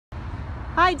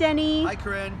Hi, Denny. Hi,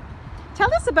 Corinne.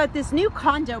 Tell us about this new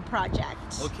condo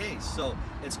project. Okay, so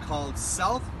it's called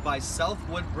South by South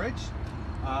Woodbridge.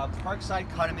 Parkside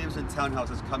Condominiums and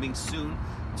Townhouses coming soon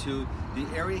to the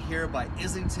area here by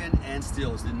Islington and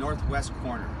Steeles, the northwest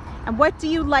corner. And what do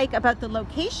you like about the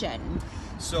location?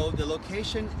 So the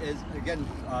location is, again,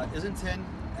 Islington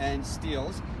and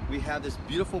Steeles. We have this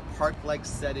beautiful park-like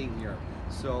setting here.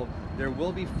 So there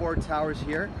will be 4 towers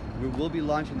here. We will be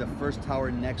launching the first tower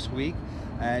next week,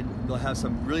 and they'll have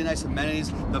some really nice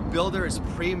amenities. The builder is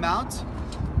Primont,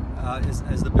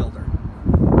 as the builder.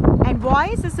 And why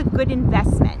is this a good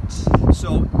investment?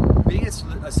 So being it's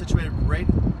situated right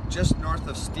just north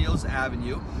of Steeles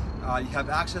Avenue, you have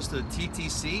access to the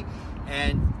TTC,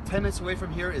 and 10 minutes away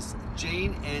from here is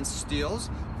Jane and Steeles,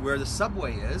 where the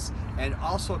subway is, and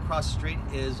also across the street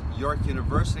is York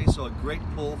University, so a great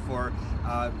pull for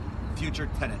future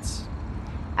tenants.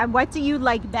 And what do you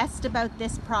like best about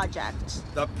this project?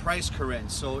 The price, Corinne.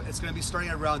 So it's going to be starting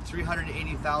at around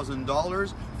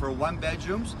 $380,000 for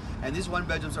 1-bedrooms, and these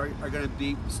 1-bedrooms are going to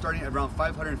be starting at around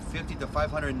 550 to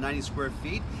 590 square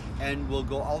feet, and will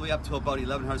go all the way up to about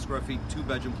 1,100 square feet,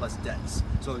 2-bedroom plus dens.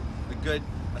 So a good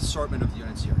assortment of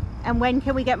units here. And when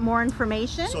can we get more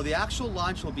information? So the actual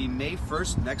launch will be May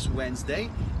 1st, next Wednesday,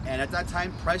 and at that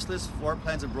time, price lists, floor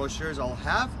plans, and brochures I'll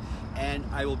have, and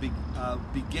I will be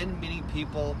begin meeting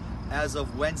people as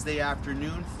of Wednesday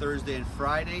afternoon, Thursday, and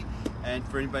Friday. And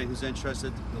for anybody who's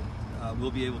interested, we'll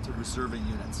be able to reserve a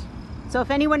unit. So if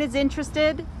anyone is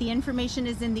interested, the information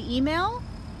is in the email.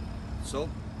 So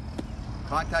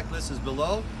contact list is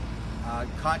below.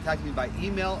 Contact me by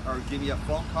email or give me a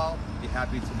phone call. Be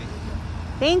happy to meet with you.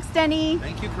 Thanks, Denny.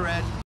 Thank you, Corinne.